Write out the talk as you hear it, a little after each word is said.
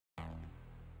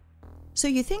So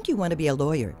you think you want to be a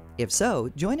lawyer? If so,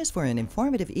 join us for an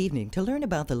informative evening to learn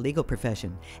about the legal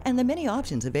profession and the many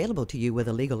options available to you with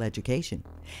a legal education.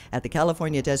 At the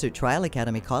California Desert Trial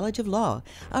Academy College of Law,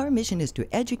 our mission is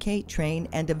to educate, train,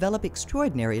 and develop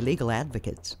extraordinary legal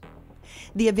advocates.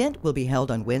 The event will be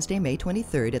held on Wednesday, May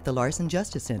 23rd at the Larson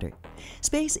Justice Center.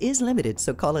 Space is limited,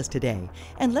 so call us today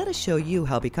and let us show you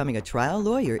how becoming a trial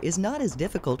lawyer is not as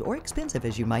difficult or expensive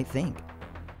as you might think.